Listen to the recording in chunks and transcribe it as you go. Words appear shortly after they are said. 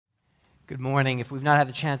Good morning. If we've not had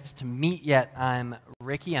the chance to meet yet, I'm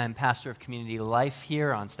Ricky. I'm pastor of Community Life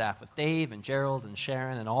here on staff with Dave and Gerald and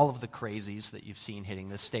Sharon and all of the crazies that you've seen hitting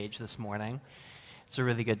this stage this morning. It's a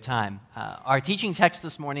really good time. Our teaching text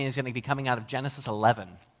this morning is going to be coming out of Genesis 11,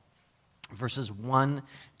 verses 1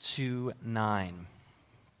 to 9.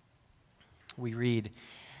 We read,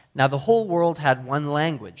 "Now the whole world had one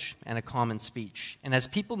language and a common speech, and as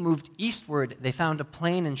people moved eastward, they found a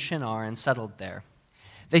plain in Shinar and settled there.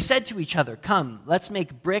 They said to each other, 'Come, let's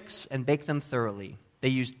make bricks and bake them thoroughly.' They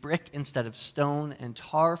used brick instead of stone and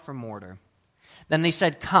tar for mortar. Then they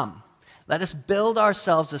said, 'Come, let us build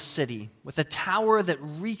ourselves a city with a tower that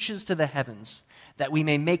reaches to the heavens, that we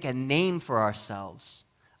may make a name for ourselves.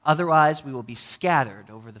 Otherwise, we will be scattered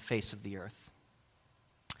over the face of the earth.'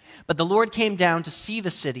 But the Lord came down to see the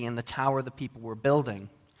city and the tower the people were building.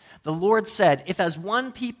 The Lord said, 'If as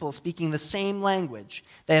one people speaking the same language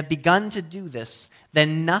they have begun to do this,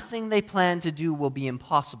 then nothing they plan to do will be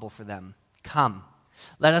impossible for them. Come,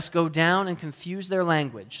 let us go down and confuse their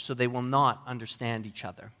language so they will not understand each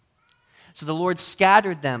other.' So the Lord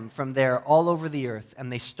scattered them from there all over the earth,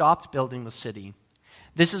 and they stopped building the city.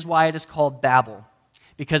 This is why it is called Babel,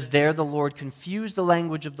 because there the Lord confused the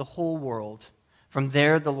language of the whole world. From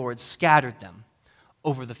there the Lord scattered them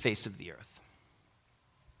over the face of the earth."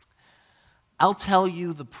 I'll tell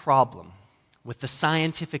you the problem with the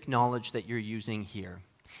scientific knowledge that you're using here.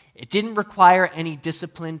 It didn't require any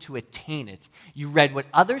discipline to attain it. You read what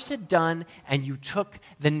others had done, and you took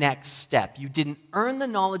the next step. You didn't earn the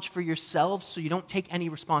knowledge for yourselves, so you don't take any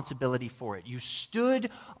responsibility for it. You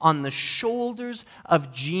stood on the shoulders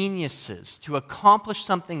of geniuses to accomplish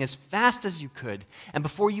something as fast as you could, and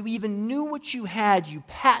before you even knew what you had, you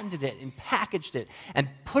patented it and packaged it and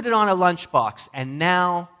put it on a lunchbox, and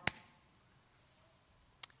now...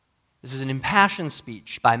 This is an impassioned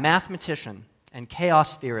speech by mathematician and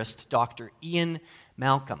chaos theorist Dr. Ian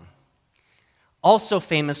Malcolm, also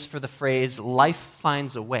famous for the phrase, "life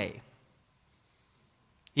finds a way."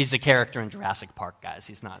 He's a character in Jurassic Park, guys.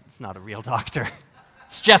 It's not a real doctor.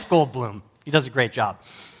 It's Jeff Goldblum. He does a great job.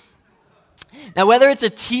 Now, whether it's a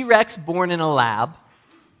T-Rex born in a lab,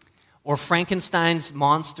 or Frankenstein's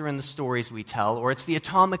monster in the stories we tell, or it's the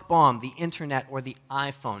atomic bomb, the internet, or the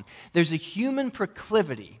iPhone, there's a human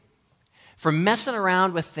proclivity for messing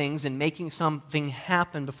around with things and making something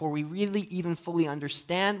happen before we really even fully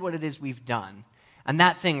understand what it is we've done. And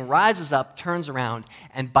that thing rises up, turns around,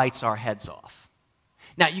 and bites our heads off.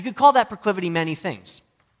 Now, you could call that proclivity many things,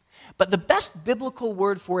 but the best biblical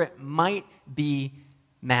word for it might be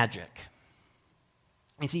magic.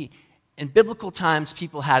 You see, in biblical times,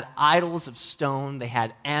 people had idols of stone, they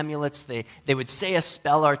had amulets, they would say a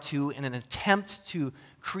spell or two in an attempt to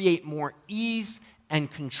create more ease and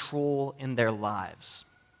control in their lives.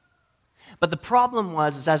 But the problem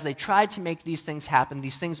was as they tried to make these things happen,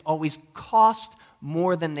 these things always cost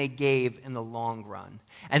more than they gave in the long run.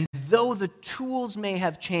 And though the tools may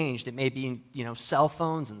have changed, it may be, cell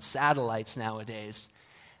phones and satellites nowadays,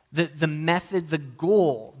 the method, the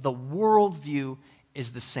goal, the worldview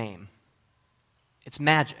is the same. It's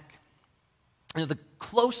magic. The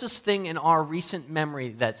closest thing in our recent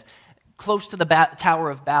memory that's close to the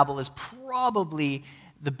Tower of Babel is probably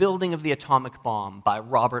the building of the atomic bomb by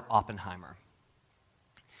Robert Oppenheimer.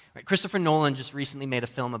 Right, Christopher Nolan just recently made a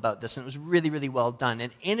film about this, and it was really, really well done.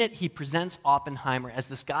 And in it, he presents Oppenheimer as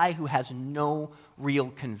this guy who has no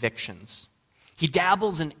real convictions. He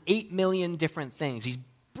dabbles in 8 million different things. He's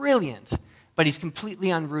brilliant, but he's completely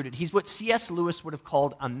unrooted. He's what C.S. Lewis would have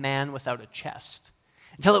called a man without a chest.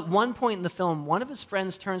 Until at one point in the film, one of his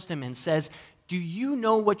friends turns to him and says, "Do you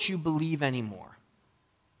know what you believe anymore?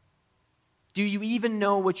 Do you even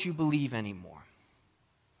know what you believe anymore?"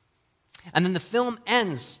 And then the film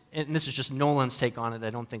ends, and this is just Nolan's take on it, I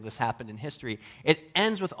don't think this happened in history. It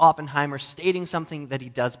ends with Oppenheimer stating something that he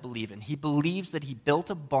does believe in. He believes that he built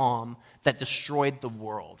a bomb that destroyed the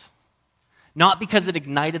world. Not because it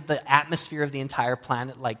ignited the atmosphere of the entire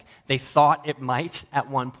planet like they thought it might at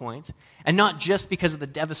one point, and not just because of the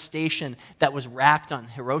devastation that was racked on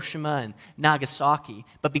Hiroshima and Nagasaki,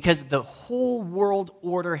 but because the whole world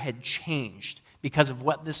order had changed because of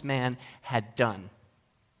what this man had done.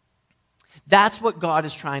 That's what God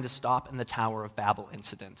is trying to stop in the Tower of Babel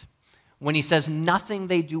incident. When he says nothing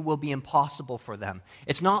they do will be impossible for them,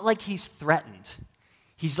 it's not like he's threatened.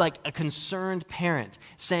 He's like a concerned parent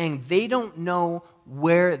saying they don't know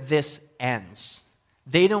where this ends.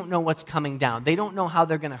 They don't know what's coming down. They don't know how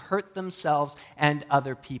they're going to hurt themselves and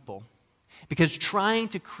other people. Because trying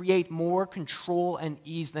to create more control and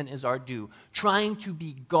ease than is our due, trying to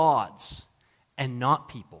be gods and not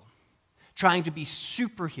people, trying to be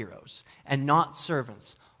superheroes and not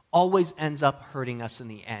servants, always ends up hurting us in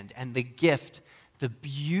the end. And the gift, the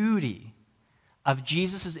beauty of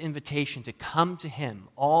Jesus' invitation to come to him,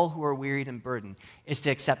 all who are wearied and burdened, is to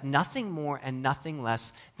accept nothing more and nothing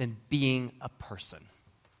less than being a person.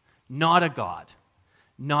 Not a God,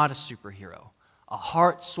 not a superhero. A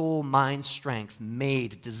heart, soul, mind, strength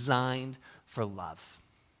made, designed for love.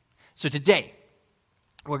 So today,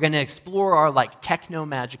 we're going to explore our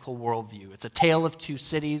techno-magical worldview. It's a tale of two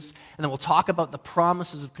cities, and then we'll talk about the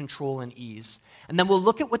promises of control and ease. And then we'll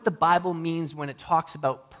look at what the Bible means when it talks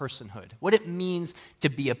about personhood, what it means to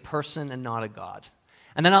be a person and not a God.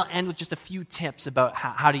 And then I'll end with just a few tips about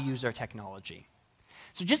how to use our technology.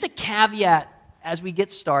 So just a caveat as we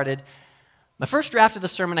get started. My first draft of the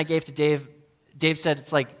sermon I gave to Dave said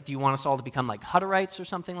it's like, do you want us all to become like Hutterites or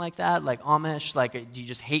something like that? Like Amish? Like, do you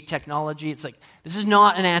just hate technology? It's like, this is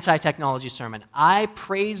not an anti-technology sermon. I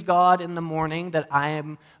praise God in the morning that I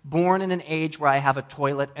am born in an age where I have a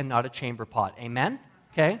toilet and not a chamber pot. Amen?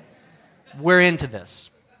 Okay? We're into this.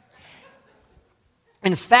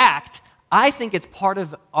 In fact, I think it's part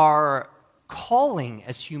of our calling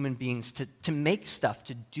as human beings to make stuff,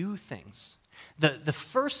 to do things. The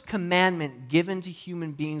first commandment given to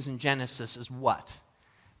human beings in Genesis is what?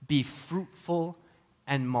 Be fruitful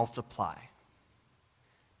and multiply.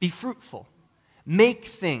 Be fruitful. Make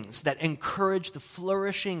things that encourage the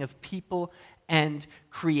flourishing of people and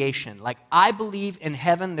creation. Like, I believe in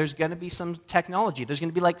heaven there's going to be some technology. There's going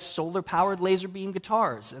to be like solar-powered laser beam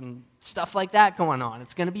guitars and stuff like that going on.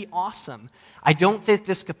 It's going to be awesome. I don't think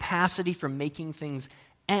this capacity for making things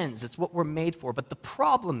ends. It's what we're made for. But the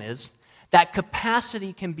problem is, that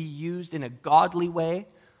capacity can be used in a godly way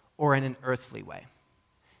or in an earthly way.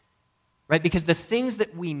 Right? Because the things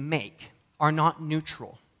that we make are not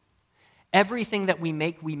neutral. Everything that we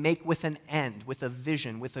make with an end, with a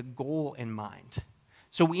vision, with a goal in mind.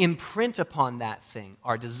 So we imprint upon that thing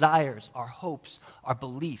our desires, our hopes, our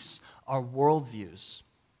beliefs, our worldviews.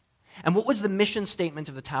 And what was the mission statement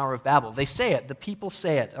of the Tower of Babel? They say it, the people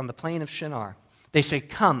say it on the plain of Shinar. They say,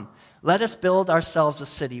 "Come, let us build ourselves a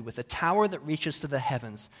city with a tower that reaches to the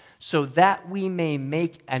heavens, so that we may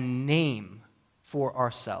make a name for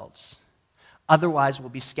ourselves. Otherwise, we'll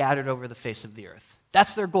be scattered over the face of the earth."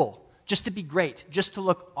 That's their goal, just to be great, just to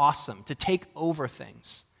look awesome, to take over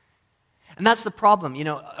things. And that's the problem. You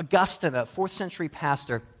know, Augustine, a 4th century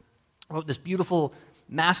pastor, wrote this beautiful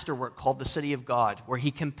masterwork called The City of God, where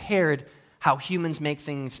he compared how humans make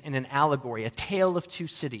things in an allegory, a tale of two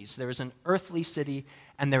cities. There is an earthly city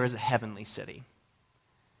and there is a heavenly city.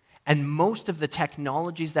 And most of the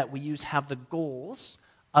technologies that we use have the goals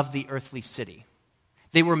of the earthly city.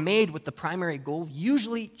 They were made with the primary goal,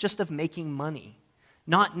 usually just of making money,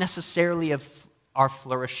 not necessarily of our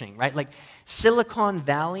flourishing, right? Like Silicon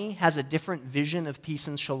Valley has a different vision of peace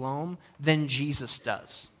and shalom than Jesus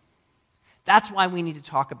does. That's why we need to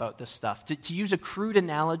talk about this stuff. To use a crude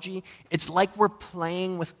analogy, it's like we're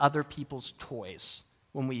playing with other people's toys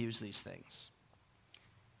when we use these things.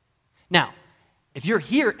 Now, if you're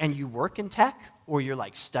here and you work in tech, or you're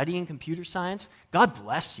like studying computer science, God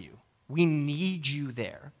bless you. We need you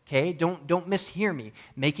there, okay? Don't mishear me.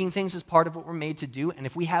 Making things is part of what we're made to do, and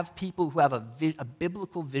if we have people who have a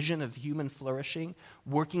biblical vision of human flourishing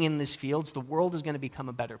working in these fields, the world is going to become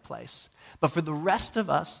a better place. But for the rest of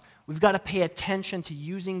us, we've got to pay attention to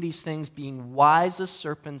using these things, being wise as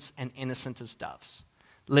serpents and innocent as doves,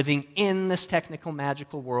 living in this technical,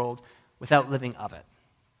 magical world without living of it.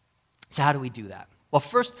 So how do we do that? Well,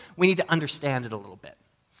 first, we need to understand it a little bit.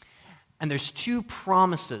 And there's two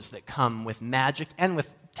promises that come with magic and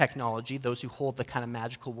with technology, those who hold the kind of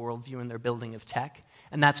magical worldview in their building of tech,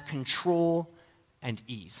 and that's control and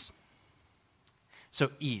ease.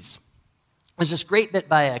 So ease. There's this great bit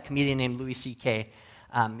by a comedian named Louis C.K.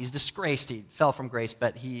 He's disgraced. He fell from grace,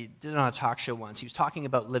 but he did it on a talk show once. He was talking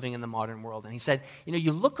about living in the modern world, and he said, you know,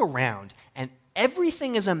 you look around, and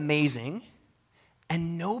everything is amazing,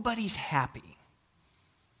 and nobody's happy.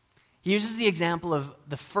 He uses the example of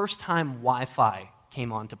the first time Wi-Fi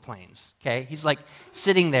came onto planes, okay? He's like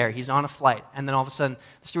sitting there, he's on a flight, and then all of a sudden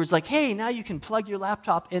the steward's like, "Hey, now you can plug your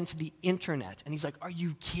laptop into the internet." And he's like, "Are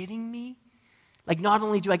you kidding me? Like, not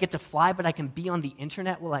only do I get to fly, but I can be on the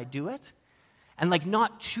internet while I do it?" And like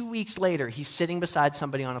not 2 weeks later, he's sitting beside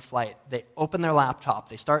somebody on a flight. They open their laptop,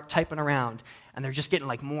 they start typing around, and they're just getting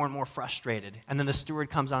like more and more frustrated. And then the steward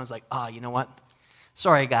comes on and is like, "You know what?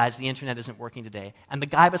 Sorry, guys, the internet isn't working today." And the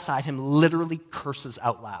guy beside him literally curses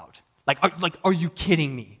out loud. Are you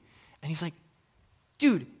kidding me? And he's like,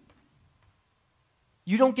 "Dude,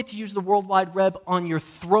 you don't get to use the World Wide Web on your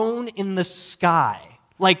throne in the sky.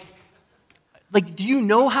 Like, do you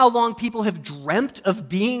know how long people have dreamt of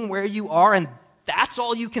being where you are, and That's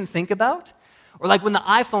all you can think about? Or like when the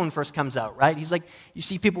iPhone first comes out, right? He's like, you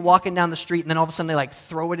see people walking down the street and then all of a sudden they like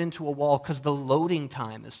throw it into a wall because the loading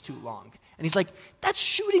time is too long. And he's like, that's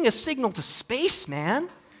shooting a signal to space, man.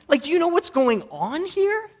 Like, do you know what's going on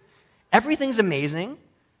here? Everything's amazing,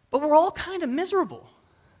 but we're all kind of miserable.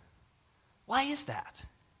 Why is that?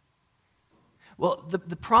 Well,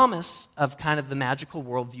 the promise of kind of the magical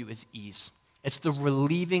worldview is ease. It's the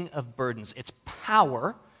relieving of burdens. It's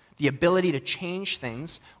power, the ability to change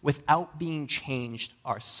things without being changed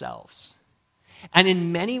ourselves. And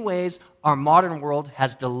in many ways, our modern world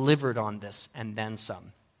has delivered on this and then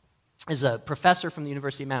some. There's a professor from the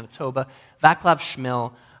University of Manitoba, Vaclav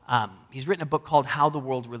Smil. He's written a book called How the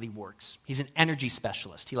World Really Works. He's an energy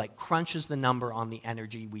specialist. He like crunches the number on the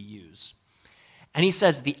energy we use. And he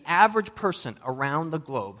says the average person around the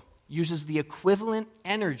globe uses the equivalent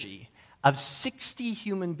energy of 60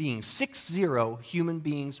 human beings, 60 human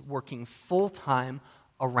beings working full-time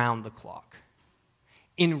around the clock.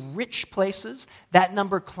 In rich places, that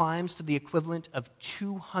number climbs to the equivalent of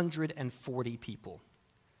 240 people.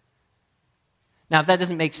 Now, if that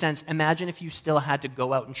doesn't make sense, imagine if you still had to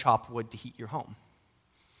go out and chop wood to heat your home.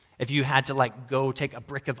 If you had to like go take a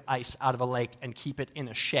brick of ice out of a lake and keep it in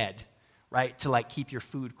a shed, right, to like keep your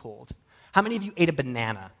food cold. How many of you ate a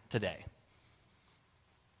banana today?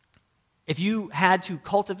 If you had to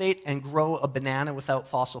cultivate and grow a banana without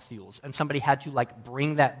fossil fuels and somebody had to like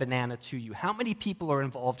bring that banana to you, how many people are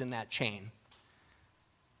involved in that chain?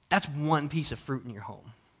 That's one piece of fruit in your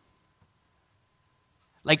home.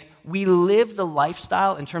 Like, we live the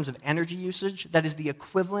lifestyle in terms of energy usage that is the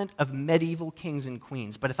equivalent of medieval kings and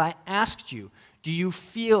queens. But if I asked you, do you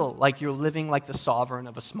feel like you're living like the sovereign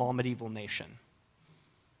of a small medieval nation?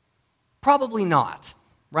 Probably not,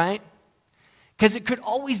 right? Because it could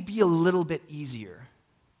always be a little bit easier.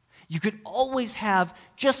 You could always have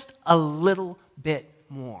just a little bit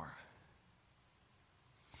more.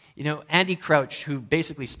 You know, Andy Crouch, who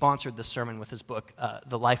basically sponsored this sermon with his book,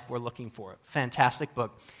 The Life We're Looking For, fantastic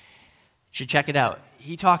book. You should check it out.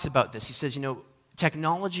 He talks about this. He says, you know,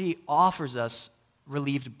 technology offers us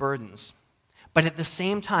relieved burdens. But at the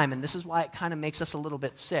same time, and this is why it kind of makes us a little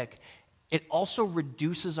bit sick, it also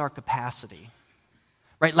reduces our capacity.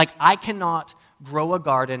 Right? Like, I cannot grow a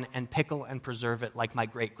garden and pickle and preserve it like my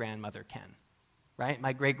great-grandmother can. Right?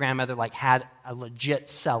 My great-grandmother like had a legit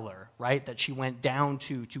cellar, right, that she went down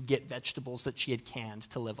to get vegetables that she had canned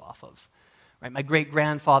to live off of. Right? My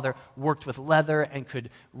great-grandfather worked with leather and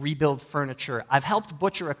could rebuild furniture. I've helped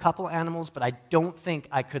butcher a couple animals, but I don't think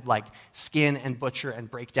I could like skin and butcher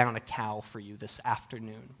and break down a cow for you this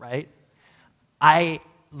afternoon, right? I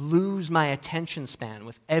lose my attention span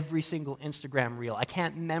with every single Instagram reel. I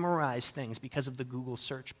can't memorize things because of the Google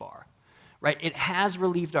search bar. Right? It has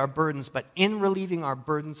relieved our burdens, but in relieving our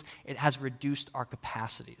burdens, it has reduced our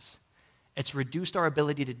capacities. It's reduced our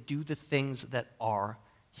ability to do the things that are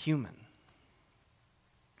human.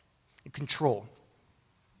 Control.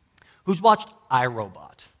 Who's watched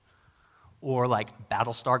iRobot? Or like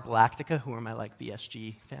Battlestar Galactica? Who are my like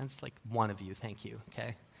BSG fans? Like one of you, thank you,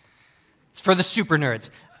 okay? It's for the super nerds.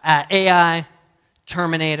 AI,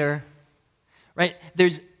 Terminator, right?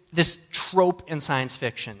 There's this trope in science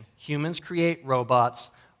fiction. Humans create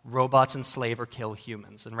robots, robots enslave or kill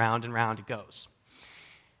humans, and round it goes.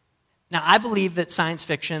 Now, I believe that science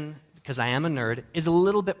fiction, because I am a nerd, is a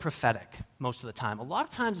little bit prophetic most of the time. A lot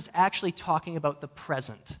of times it's actually talking about the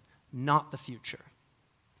present, not the future.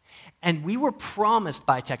 And we were promised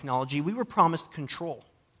by technology, we were promised control.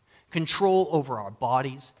 Control over our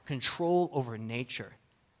bodies, control over nature.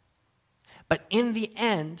 But in the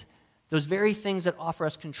end, those very things that offer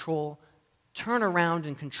us control turn around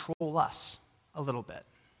and control us a little bit.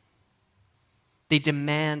 They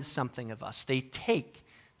demand something of us. They take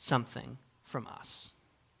something from us.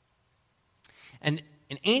 And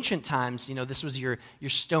in ancient times, you know, this was your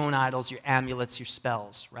stone idols, your amulets, your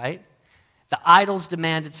spells, right? The idols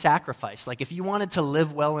demanded sacrifice. Like, if you wanted to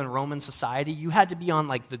live well in Roman society, you had to be on,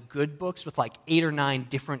 like, the good books with, like, 8 or 9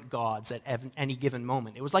 different gods at any given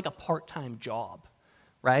moment. It was like a part-time job,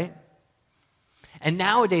 right? And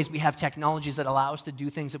nowadays, we have technologies that allow us to do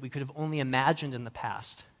things that we could have only imagined in the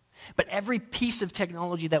past. But every piece of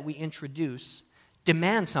technology that we introduce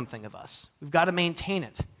demands something of us. We've got to maintain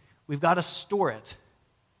it. We've got to store it.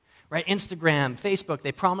 Right? Instagram, Facebook,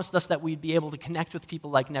 they promised us that we'd be able to connect with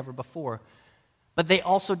people like never before. But they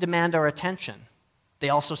also demand our attention. They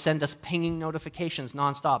also send us pinging notifications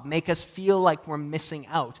nonstop, make us feel like we're missing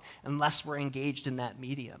out unless we're engaged in that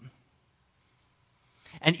medium.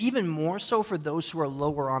 And even more so for those who are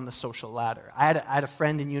lower on the social ladder. I had a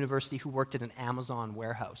friend in university who worked at an Amazon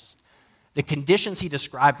warehouse. The conditions he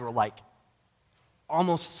described were like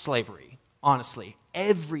almost slavery, honestly.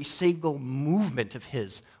 Every single movement of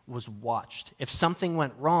his was watched. If something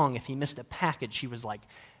went wrong, if he missed a package, he was like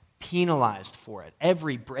penalized for it.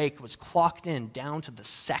 Every break was clocked in down to the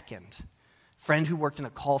second. Friend who worked in a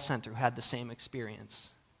call center who had the same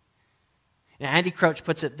experience. And Andy Crouch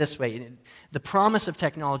puts it this way: the promise of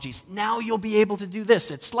technology is now you'll be able to do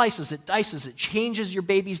this. It slices, it dices, it changes your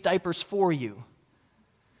baby's diapers for you.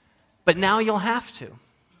 But now you'll have to.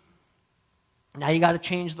 Now you got to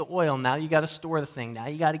change the oil. Now you got to store the thing. Now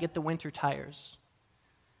you got to get the winter tires.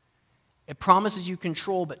 It promises you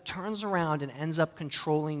control, but turns around and ends up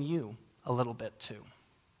controlling you a little bit too.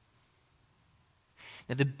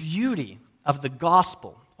 Now the beauty of the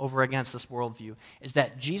gospel over against this worldview is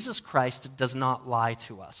that Jesus Christ does not lie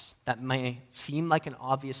to us. That may seem like an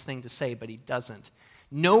obvious thing to say, but he doesn't.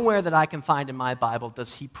 Nowhere that I can find in my Bible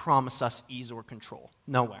does he promise us ease or control.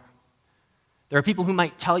 Nowhere. There are people who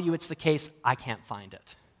might tell you it's the case. I can't find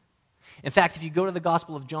it. In fact, if you go to the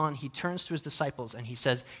Gospel of John, he turns to his disciples and he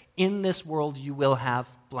says, in this world you will have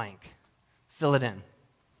blank. Fill it in.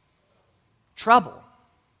 Trouble.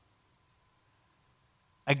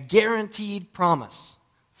 A guaranteed promise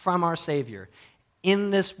from our Savior. In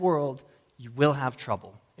this world, you will have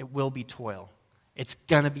trouble. It will be toil. It's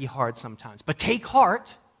going to be hard sometimes. But take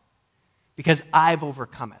heart, because I've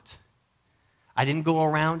overcome it. I didn't go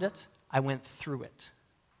around it. I went through it.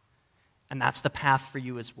 And that's the path for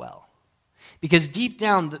you as well. Because deep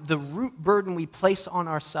down, the root burden we place on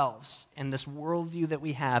ourselves in this worldview that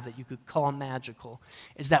we have that you could call magical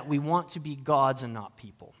is that we want to be gods and not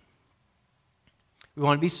people. We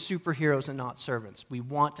want to be superheroes and not servants. We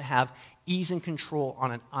want to have ease and control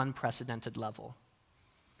on an unprecedented level.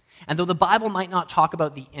 And though the Bible might not talk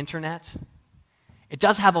about the internet, it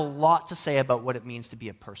does have a lot to say about what it means to be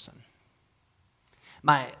a person.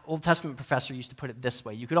 My Old Testament professor used to put it this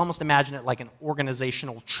way. You could almost imagine it like an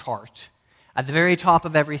organizational chart. At the very top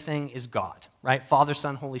of everything is God, right? Father,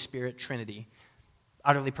 Son, Holy Spirit, Trinity.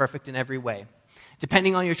 Utterly perfect in every way.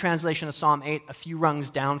 Depending on your translation of Psalm 8, a few rungs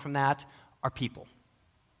down from that are people.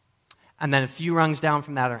 And then a few rungs down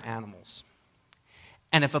from that are animals.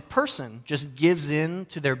 And if a person just gives in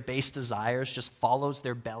to their base desires, just follows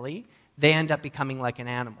their belly, they end up becoming like an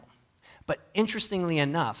animal. But interestingly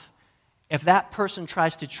enough, if that person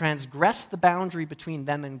tries to transgress the boundary between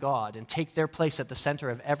them and God and take their place at the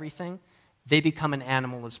center of everything, they become an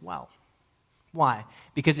animal as well. Why?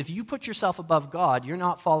 Because if you put yourself above God, you're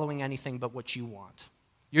not following anything but what you want.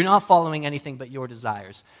 You're not following anything but your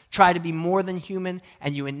desires. Try to be more than human,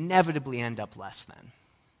 and you inevitably end up less than.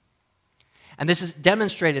 And this is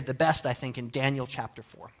demonstrated the best, I think, in Daniel chapter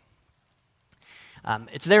 4.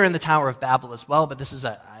 It's there in the Tower of Babel as well, but this is,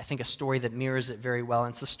 I think, a story that mirrors it very well.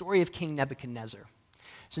 And it's the story of King Nebuchadnezzar.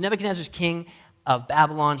 So Nebuchadnezzar's king of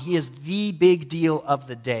Babylon. He is the big deal of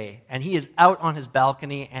the day. And he is out on his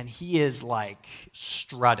balcony, and he is like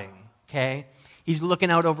strutting, okay? He's looking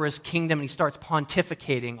out over his kingdom, and he starts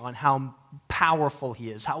pontificating on how powerful he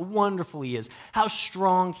is, how wonderful he is, how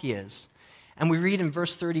strong he is. And we read in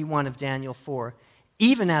verse 31 of Daniel 4,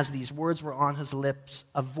 even as these words were on his lips,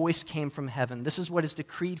 a voice came from heaven. This is what is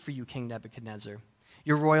decreed for you, King Nebuchadnezzar.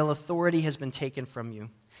 Your royal authority has been taken from you.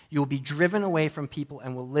 You will be driven away from people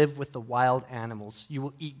and will live with the wild animals. You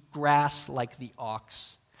will eat grass like the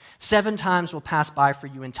ox. 7 times will pass by for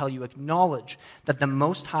you until you acknowledge that the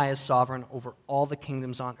Most High is sovereign over all the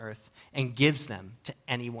kingdoms on earth and gives them to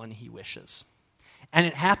anyone he wishes. And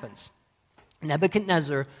it happens.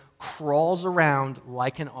 Nebuchadnezzar crawls around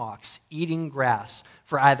like an ox, eating grass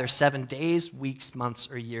for either 7 days, weeks, months,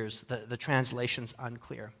 or years. The translation's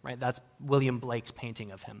unclear, right? That's William Blake's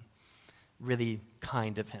painting of him. Really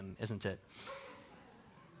kind of him, isn't it?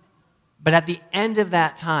 But at the end of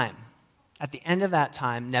that time,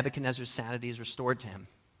 Nebuchadnezzar's sanity is restored to him.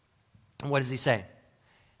 And what does he say?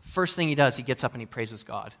 First thing he does, he gets up and he praises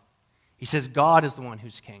God. He says, God is the one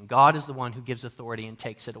who's king. God is the one who gives authority and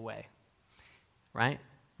takes it away. Right?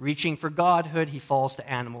 Reaching for godhood, he falls to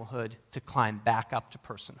animalhood to climb back up to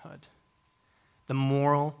personhood. The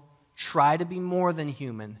moral, try to be more than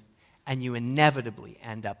human, and you inevitably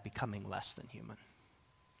end up becoming less than human.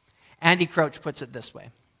 Andy Crouch puts it this way.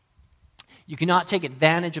 You cannot take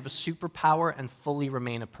advantage of a superpower and fully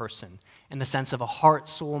remain a person in the sense of a heart,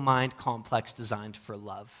 soul, mind complex designed for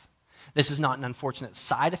love. This is not an unfortunate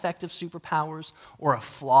side effect of superpowers or a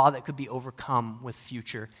flaw that could be overcome with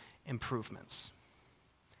future improvements.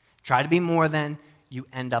 Try to be more than, you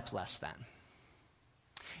end up less than.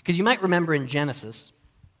 Because you might remember in Genesis,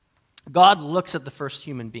 God looks at the first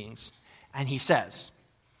human beings and he says,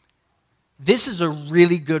 this is a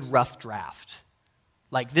really good rough draft.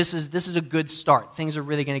 Like this is a good start. Things are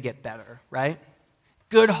really going to get better, right?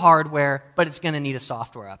 good hardware, but it's going to need a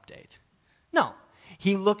software update. No.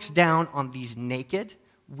 He looks down on these naked,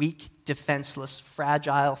 weak, defenseless,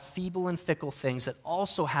 fragile, feeble, and fickle things that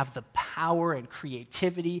also have the power and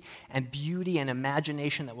creativity and beauty and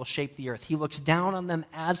imagination that will shape the earth. He looks down on them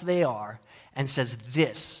as they are and says,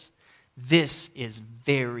 this is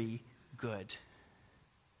very good.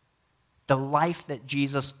 The life that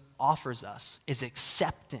Jesus offers us is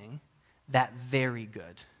accepting that very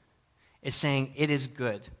good. It's saying it is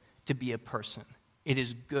good to be a person. It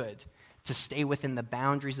is good to stay within the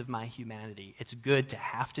boundaries of my humanity. It's good to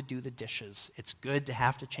have to do the dishes. It's good to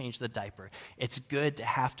have to change the diaper. It's good to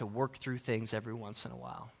have to work through things every once in a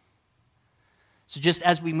while. So just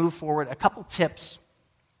as we move forward, a couple tips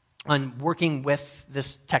on working with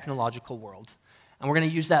this technological world. And we're going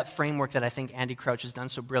to use that framework that I think Andy Crouch has done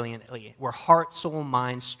so brilliantly, where heart, soul,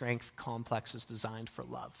 mind, strength complex is designed for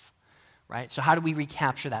love. Right? So how do we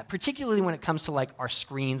recapture that, particularly when it comes to like our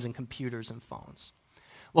screens and computers and phones?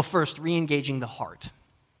 Well, first, re-engaging the heart.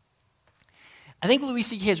 I think Louis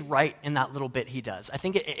C.K. is right in that little bit he does. I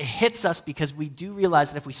think it hits us because we do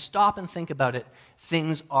realize that if we stop and think about it,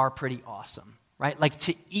 things are pretty awesome, right? Like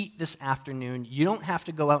to eat this afternoon, you don't have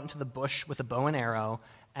to go out into the bush with a bow and arrow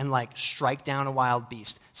and like strike down a wild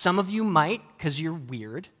beast. Some of you might because you're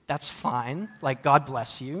weird. That's fine. Like God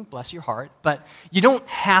bless you, bless your heart. But you don't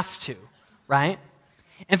have to, right?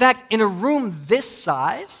 In fact, in a room this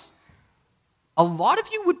size, a lot of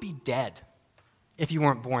you would be dead if you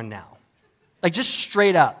weren't born now. Like just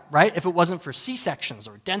straight up, right? If it wasn't for C-sections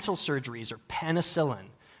or dental surgeries or penicillin,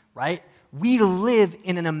 right? We live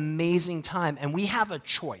in an amazing time and we have a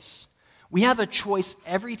choice. We have a choice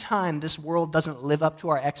every time this world doesn't live up to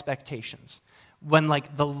our expectations. When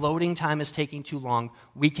like the loading time is taking too long,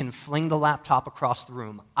 we can fling the laptop across the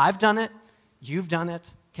room. I've done it. You've done it.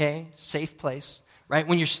 Okay? Safe place, right?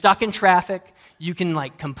 When you're stuck in traffic, you can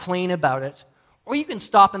like complain about it. Or you can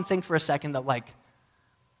stop and think for a second that, like,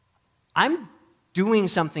 I'm doing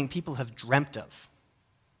something people have dreamt of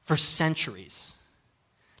for centuries.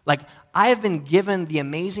 Like, I have been given the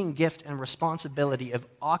amazing gift and responsibility of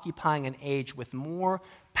occupying an age with more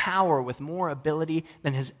power, with more ability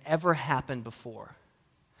than has ever happened before.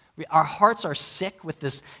 Our hearts are sick with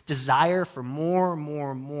this desire for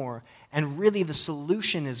more, and really the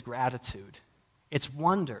solution is gratitude. It's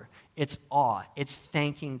wonder, it's awe, it's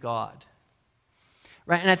thanking God.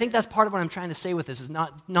 Right? And I think that's part of what I'm trying to say with this, is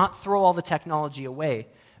not throw all the technology away,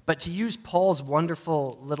 but to use Paul's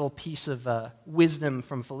wonderful little piece of wisdom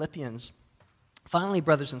from Philippians. Finally,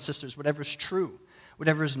 brothers and sisters, whatever is true,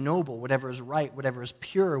 whatever is noble, whatever is right, whatever is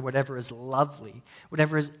pure, whatever is lovely,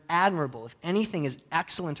 whatever is admirable, if anything is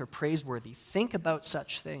excellent or praiseworthy, think about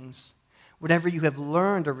such things. Whatever you have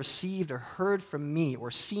learned or received or heard from me or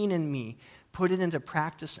seen in me, put it into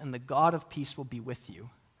practice, and the God of peace will be with you.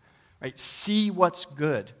 Right? See what's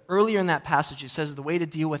good. Earlier in that passage, it says the way to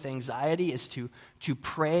deal with anxiety is to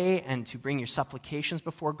pray and to bring your supplications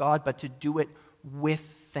before God, but to do it with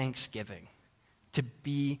thanksgiving, to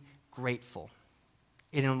be grateful.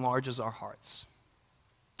 It enlarges our hearts.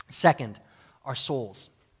 Second, our souls.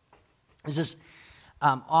 There's this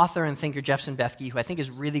author and thinker, Jefferson Bethke, who I think is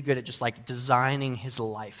really good at just like designing his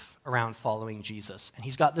life around following Jesus. And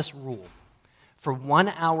he's got this rule. For 1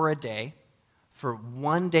 hour a day, for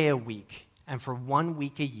 1 day a week, and for 1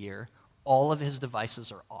 week a year, all of his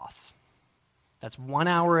devices are off. That's 1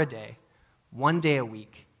 hour a day, 1 day a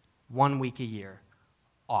week, 1 week a year,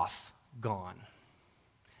 off, gone.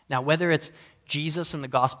 Now, whether it's Jesus in the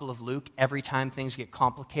Gospel of Luke, every time things get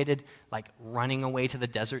complicated, like running away to the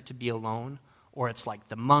desert to be alone, or it's like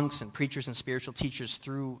the monks and preachers and spiritual teachers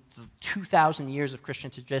through the 2,000 years of Christian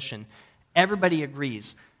tradition, everybody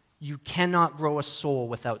agrees you cannot grow a soul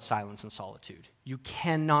without silence and solitude. You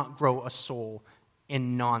cannot grow a soul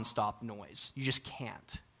in nonstop noise. You just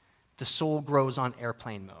can't. The soul grows on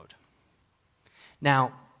airplane mode.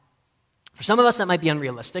 Now, for some of us that might be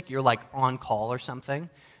unrealistic. You're like on call or something.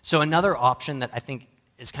 So another option that I think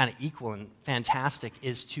is kind of equal and fantastic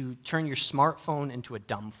is to turn your smartphone into a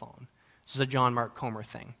dumb phone. This is a John Mark Comer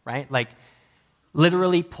thing, right? Like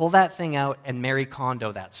literally pull that thing out and Marie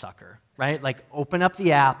Kondo that sucker, right? Like open up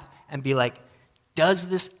the app and be like, does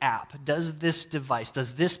this app, does this device,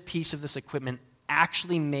 does this piece of this equipment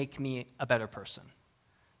actually make me a better person?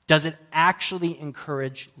 Does it actually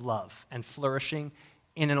encourage love and flourishing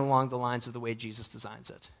in and along the lines of the way Jesus designs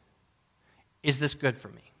it? Is this good for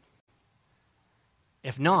me?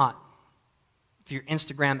 If not, if your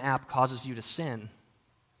Instagram app causes you to sin,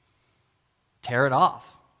 tear it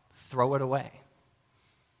off, throw it away.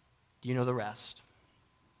 You know the rest.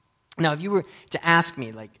 Now, if you were to ask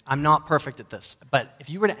me, like, I'm not perfect at this, but if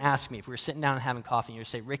you were to ask me, if we were sitting down and having coffee, and you were to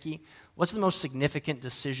say, Ricky, what's the most significant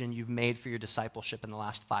decision you've made for your discipleship in the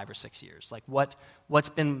last 5 or 6 years? Like, what's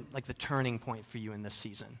been, like, the turning point for you in this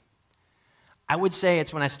season? I would say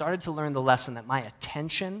it's when I started to learn the lesson that my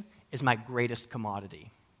attention is my greatest commodity,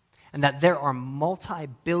 and that there are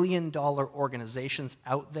multi-billion-dollar organizations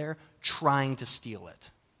out there trying to steal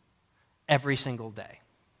it every single day.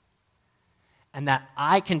 And that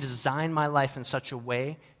I can design my life in such a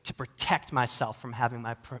way to protect myself from having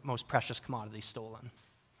my most precious commodity stolen.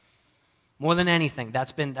 More than anything,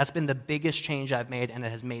 that's been the biggest change I've made, and it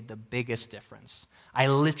has made the biggest difference. I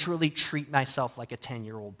literally treat myself like a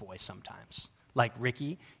 10-year-old boy sometimes. Like,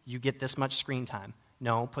 Ricky, you get this much screen time.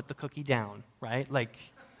 No, put the cookie down, right? Like,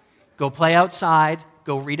 go play outside,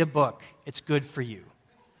 go read a book. It's good for you,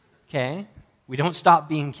 okay? We don't stop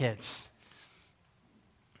being kids.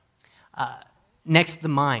 Next, the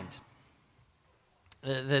mind.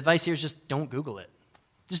 The advice here is just don't Google it.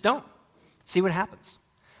 Just don't. See what happens.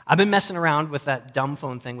 I've been messing around with that dumb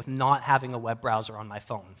phone thing with not having a web browser on my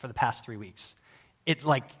phone for the past 3 weeks. It,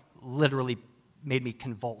 like, literally made me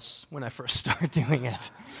convulse when I first started doing it,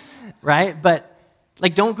 right? But,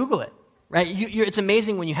 like, don't Google it, right? It's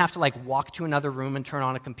amazing when you have to, like, walk to another room and turn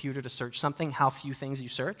on a computer to search something, how few things you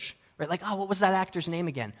search, right? Like, oh, what was that actor's name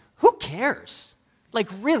again? Who cares? Like,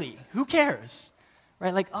 really, who cares?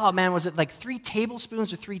 Right? Like, oh man, was it like 3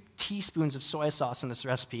 tablespoons or 3 teaspoons of soy sauce in this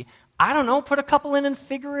recipe? I don't know, put a couple in and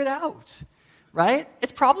figure it out, right?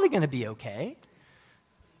 It's probably going to be okay.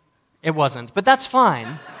 It wasn't, but that's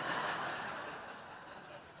fine.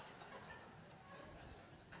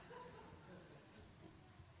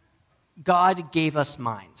 God gave us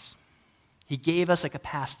minds. He gave us a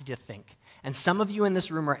capacity to think. And some of you in this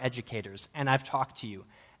room are educators, and I've talked to you.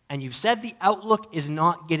 And you've said the outlook is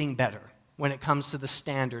not getting better when it comes to the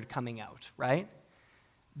standard coming out, right?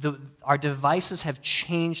 Our devices have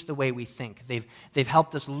changed the way we think. They've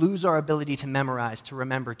helped us lose our ability to memorize, to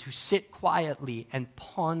remember, to sit quietly and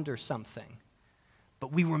ponder something.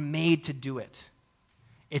 But we were made to do it.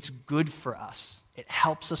 It's good for us. It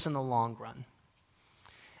helps us in the long run.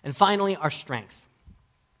 And finally, our strength.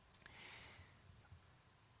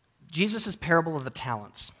 Jesus' parable of the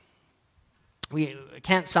talents. We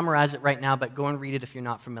can't summarize it right now, but go and read it if you're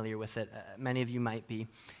not familiar with it. Many of you might be.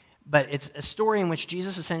 But it's a story in which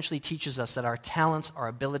Jesus essentially teaches us that our talents, our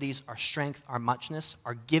abilities, our strength, our muchness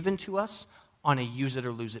are given to us on a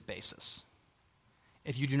use-it-or-lose-it basis.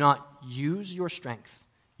 If you do not use your strength,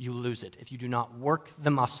 you lose it. If you do not work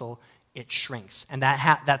the muscle, it shrinks. And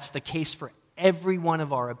that's the case for every one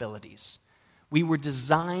of our abilities. We were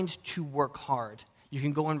designed to work hard. You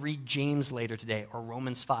can go and read James later today or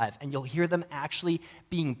Romans 5, and you'll hear them actually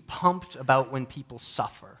being pumped about when people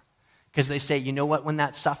suffer. Because they say, you know what, when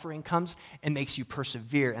that suffering comes, it makes you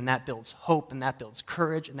persevere, and that builds hope, and that builds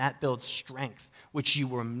courage, and that builds strength, which you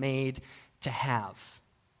were made to have.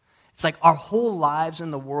 It's like our whole lives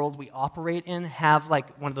in the world we operate in have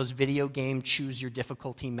like one of those video game choose your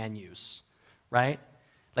difficulty menus, right?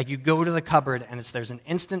 Like you go to the cupboard, and there's an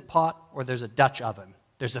Instant Pot or there's a Dutch oven.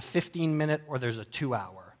 There's a 15-minute or there's a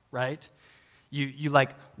 2-hour, right? You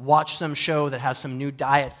like watch some show that has some new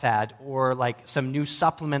diet fad or like some new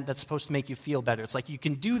supplement that's supposed to make you feel better. It's like you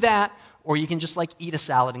can do that, or you can just like eat a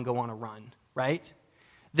salad and go on a run, right?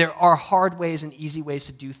 There are hard ways and easy ways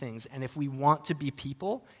to do things, and if we want to be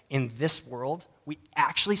people in this world, we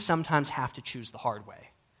actually sometimes have to choose the hard way.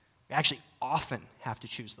 We actually often have to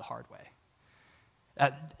choose the hard way.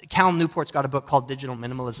 Cal Newport's got a book called Digital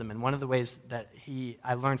Minimalism, and one of the ways that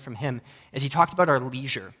I learned from him is he talked about our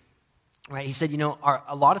leisure. Right? He said,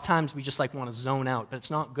 a lot of times we just like want to zone out, but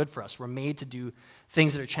it's not good for us. We're made to do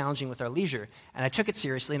things that are challenging with our leisure. And I took it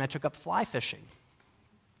seriously, and I took up fly fishing.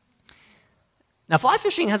 Now, fly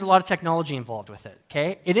fishing has a lot of technology involved with it,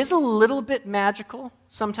 okay? It is a little bit magical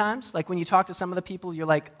sometimes. Like when you talk to some of the people, you're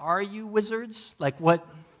like, are you wizards? Like what?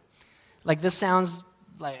 Like this sounds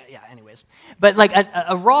like, yeah, anyways. But like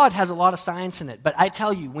a rod has a lot of science in it. But I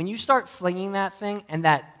tell you, when you start flinging that thing and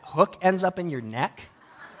that hook ends up in your neck,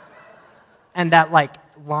 and that, like,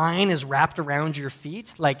 line is wrapped around your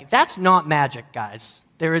feet, like, that's not magic, guys.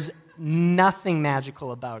 There is nothing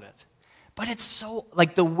magical about it. But it's so,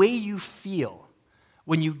 like, the way you feel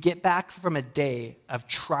when you get back from a day of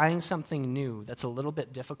trying something new that's a little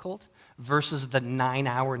bit difficult versus the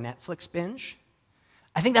 9-hour Netflix binge,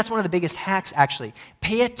 I think that's one of the biggest hacks, actually.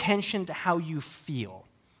 Pay attention to how you feel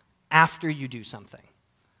after you do something.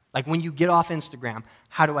 Like, when you get off Instagram,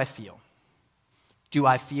 how do I feel? Do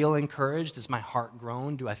I feel encouraged? Is my heart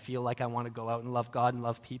grown? Do I feel like I want to go out and love God and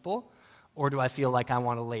love people? Or do I feel like I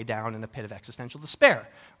want to lay down in a pit of existential despair,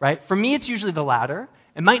 right? For me, it's usually the latter.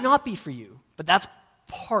 It might not be for you, but that's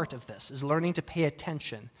part of this, is learning to pay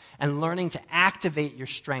attention and learning to activate your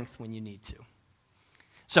strength when you need to.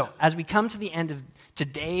 So, as we come to the end of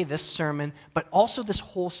today, this sermon, but also this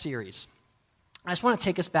whole series, I just want to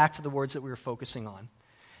take us back to the words that we were focusing on.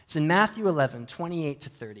 It's in Matthew 11, 28 to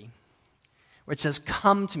 30. Where it says,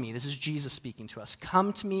 "Come to me," this is Jesus speaking to us,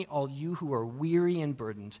 "Come to me, all you who are weary and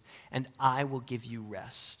burdened, and I will give you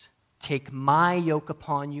rest. Take my yoke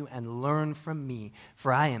upon you and learn from me,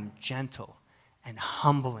 for I am gentle and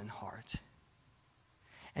humble in heart.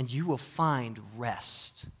 And you will find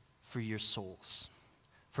rest for your souls.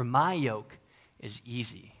 For my yoke is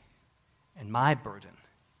easy, and my burden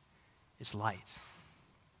is light."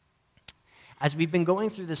 As we've been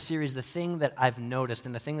going through this series, the thing that I've noticed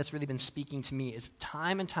and the thing that's really been speaking to me is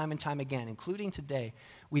time and time and time again, including today,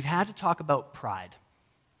 we've had to talk about pride.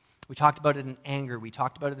 We talked about it in anger. We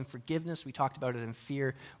talked about it in forgiveness. We talked about it in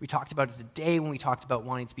fear. We talked about it today when we talked about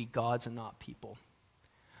wanting to be gods and not people.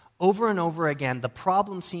 Over and over again, the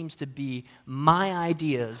problem seems to be my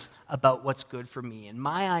ideas about what's good for me and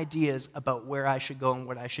my ideas about where I should go and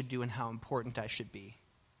what I should do and how important I should be.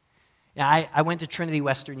 Yeah, I went to Trinity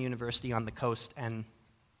Western University on the coast, and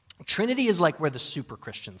Trinity is like where the super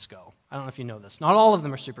Christians go. I don't know if you know this. Not all of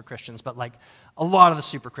them are super Christians, but like a lot of the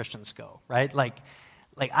super Christians go, right? Like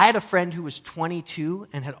I had a friend who was 22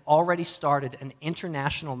 and had already started an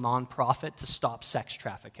international nonprofit to stop sex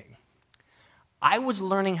trafficking. I was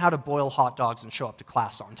learning how to boil hot dogs and show up to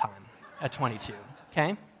class on time at 22,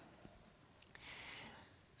 okay?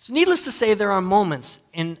 So needless to say, there are moments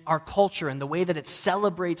in our culture and the way that it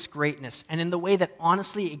celebrates greatness and in the way that,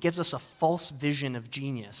 honestly, it gives us a false vision of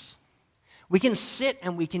genius. We can sit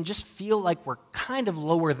and we can just feel like we're kind of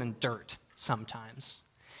lower than dirt sometimes.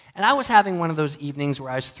 And I was having one of those evenings where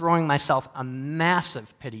I was throwing myself a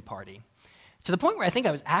massive pity party to the point where I think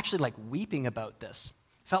I was actually like weeping about this.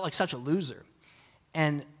 I felt like such a loser.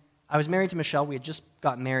 And I was married to Michelle. We had just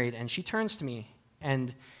gotten married, and she turns to me,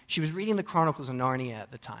 and she was reading the Chronicles of Narnia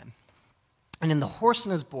at the time. And in The Horse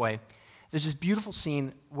and His Boy, there's this beautiful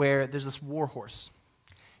scene where there's this war horse.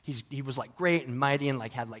 He was like great and mighty and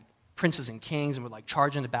like had like princes and kings and would like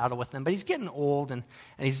charge into battle with them. But he's getting old, and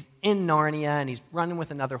he's in Narnia, and he's running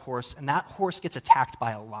with another horse, and that horse gets attacked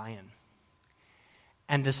by a lion.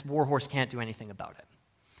 And this war horse can't do anything about it.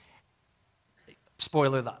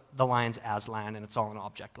 Spoiler, the lion's Aslan, and it's all an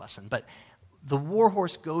object lesson. But the war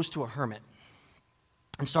horse goes to a hermit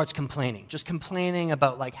and starts complaining, just complaining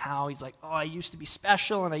about like how he's like, oh, I used to be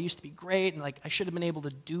special and I used to be great and like I should have been able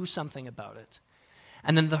to do something about it.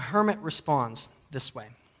 And then the hermit responds this way.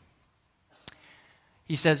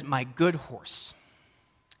 He says, "My good horse,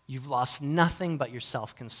 you've lost nothing but your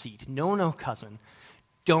self-conceit. No, cousin,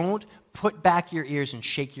 don't put back your ears and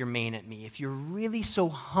shake your mane at me. If you're really so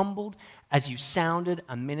humbled as you sounded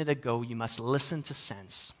a minute ago, you must listen to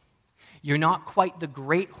sense. You're not quite the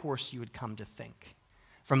great horse you had come to think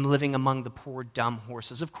from living among the poor, dumb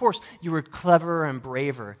horses. Of course, you were cleverer and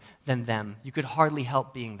braver than them. You could hardly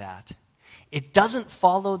help being that. It doesn't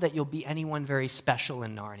follow that you'll be anyone very special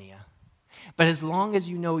in Narnia. But as long as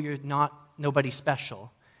you know you're not nobody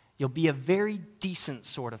special, you'll be a very decent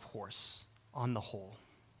sort of horse on the whole."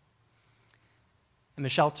 And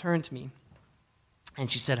Michelle turned to me, and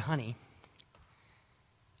she said, "Honey,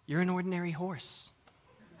 you're an ordinary horse."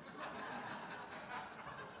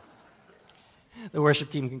 The worship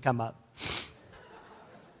team can come up.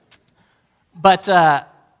 But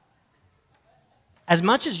as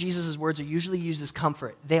much as Jesus' words are usually used as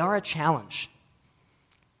comfort, they are a challenge.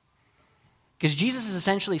 Because Jesus is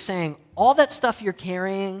essentially saying, all that stuff you're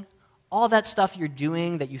carrying, all that stuff you're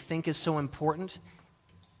doing that you think is so important,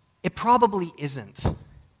 it probably isn't.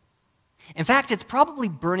 In fact, it's probably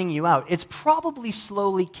burning you out. It's probably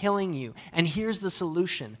slowly killing you. And here's the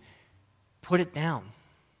solution. Put it down.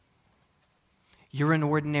 You're an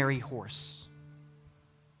ordinary horse.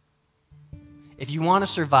 If you want to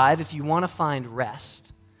survive, if you want to find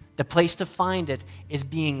rest, the place to find it is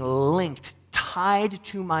being linked, tied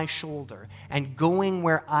to my shoulder, and going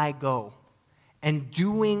where I go, and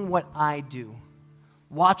doing what I do.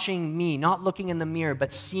 Watching me, not looking in the mirror,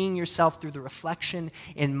 but seeing yourself through the reflection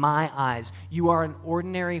in my eyes. You are an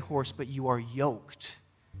ordinary horse, but you are yoked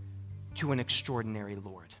to an extraordinary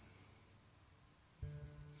Lord.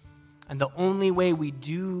 And the only way we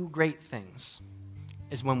do great things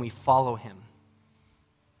is when we follow him.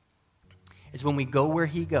 Is when we go where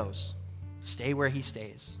he goes, stay where he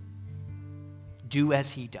stays, do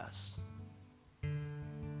as he does.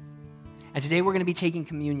 And today we're going to be taking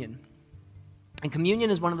communion. And communion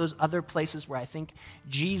is one of those other places where I think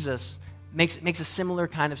Jesus makes a similar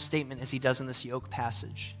kind of statement as he does in this yoke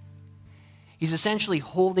passage. He's essentially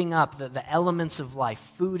holding up the elements of life,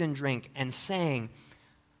 food and drink, and saying,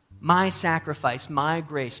 my sacrifice, my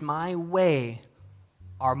grace, my way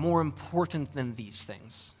are more important than these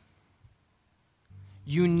things.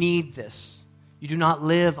 You need this. You do not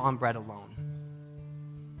live on bread alone.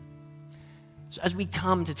 So as we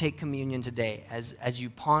come to take communion today, as you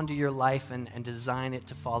ponder your life and design it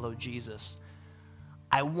to follow Jesus,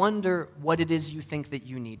 I wonder what it is you think that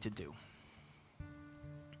you need to do.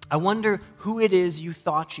 I wonder who it is you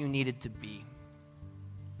thought you needed to be.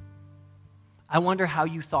 I wonder how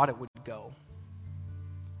you thought it would go.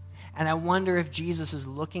 And I wonder if Jesus is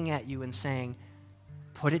looking at you and saying,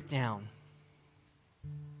 put it down.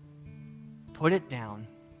 Put it down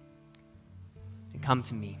and come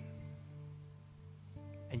to me,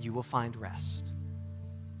 and you will find rest.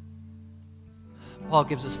 Paul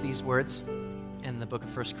gives us these words in the book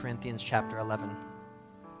of 1 Corinthians chapter 11.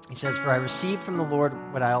 He says, for I received from the Lord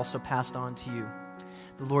what I also passed on to you.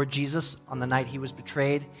 The Lord Jesus, on the night he was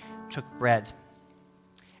betrayed, took bread.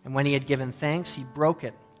 And when he had given thanks, he broke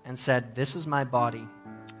it and said, this is my body,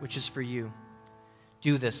 which is for you.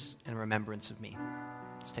 Do this in remembrance of me.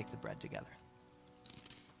 Let's take the bread together.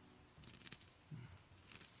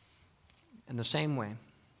 In the same way,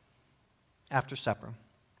 after supper,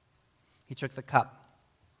 he took the cup,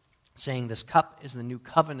 saying, this cup is the new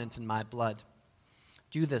covenant in my blood.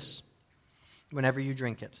 Do this whenever you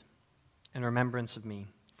drink it in remembrance of me.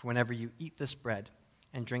 For whenever you eat this bread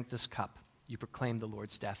and drink this cup, you proclaim the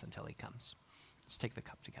Lord's death until he comes. Let's take the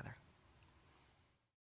cup together.